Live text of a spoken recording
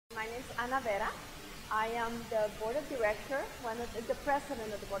My name is Ana Vera. I am the board of director, the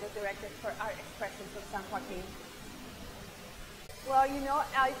president of the board of directors for Art Expressions of San Joaquin. Well, you know,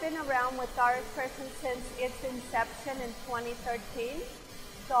 I've been around with Art Expressions since its inception in 2013.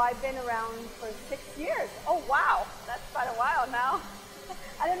 So I've been around for 6 years. Oh wow, that's quite a while now.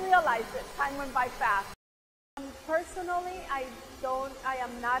 I didn't realize it. Time went by fast. Personally, I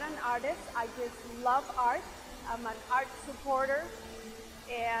am not an artist. I just love art. I'm an art supporter,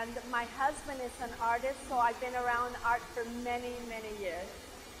 and my husband is an artist, so I've been around art for many, many years.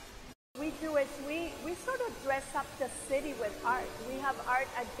 We do is we sort of dress up the city with art. We have art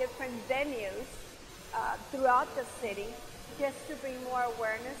at different venues throughout the city, just to bring more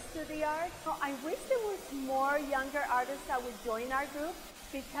awareness to the art. So I wish there was more younger artists that would join our group,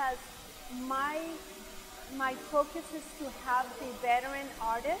 because my focus is to have the veteran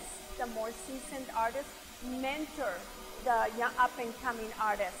artists, the more seasoned artists, mentor the young up-and-coming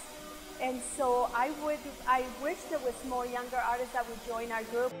artists. And so I wish there was more younger artists that would join our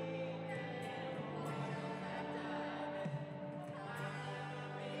group.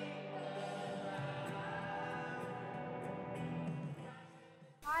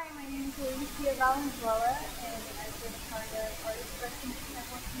 Hi, my name is Alicia Valenzuela, and I've been a part of Art Expressions and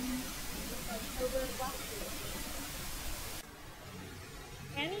Joaquin since October of last year.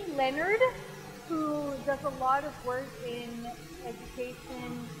 Annie Leonard, who does a lot of work in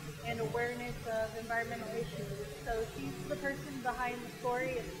education and awareness of environmental issues. So she's the person behind the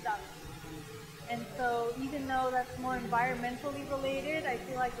story of Stockton. And so even though that's more environmentally related, I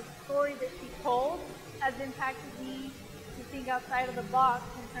feel like the story that she told has impacted me to think outside of the box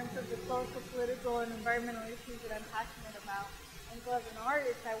in terms of the social, political, and environmental issues that I'm passionate about. And so as an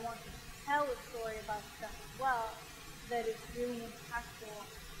artist, I want to tell a story about stuff as well that is really impactful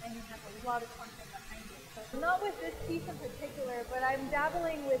and you have a lot of content behind it. So not with this piece in particular, but I'm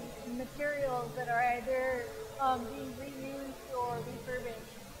dabbling with materials that are either being reused or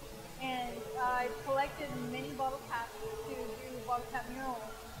refurbished. And I've collected many bottle caps to do bottle cap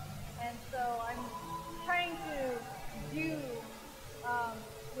murals. And so I'm trying to do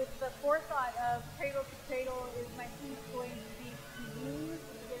with the forethought of cradle to cradle, is my piece going to be used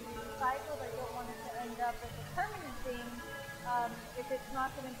and recycled? I don't want it to end up as a permanent thing if it's not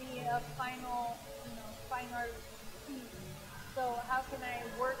going to be a final, fine art piece. So how can I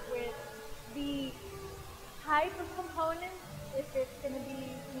work with the type of components? If it's going to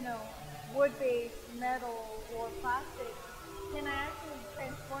be, wood-based, metal, or plastic, can I actually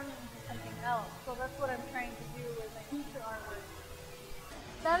transform it into something else? So that's what I'm trying to do with my future artwork.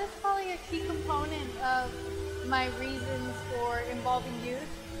 That is probably a key component of my reasons for involving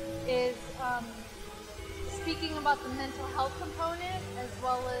youth, is speaking about the mental health component as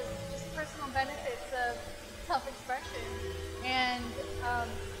well as just personal benefits of self-expression. And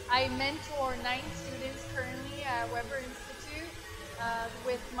I mentor 9 students currently at Weber Institute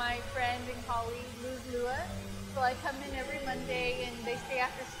with my friend and colleague Luz Lua. So I come in every Monday and they stay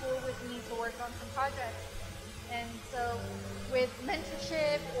after school with me to work on some projects. And so with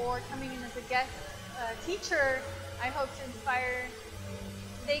mentorship or coming in as a guest teacher, I hope to inspire.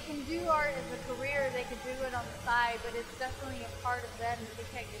 They can do art as a career, they could do it on the side, but it's definitely a part of them that they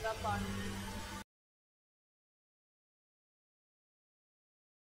can't give up on.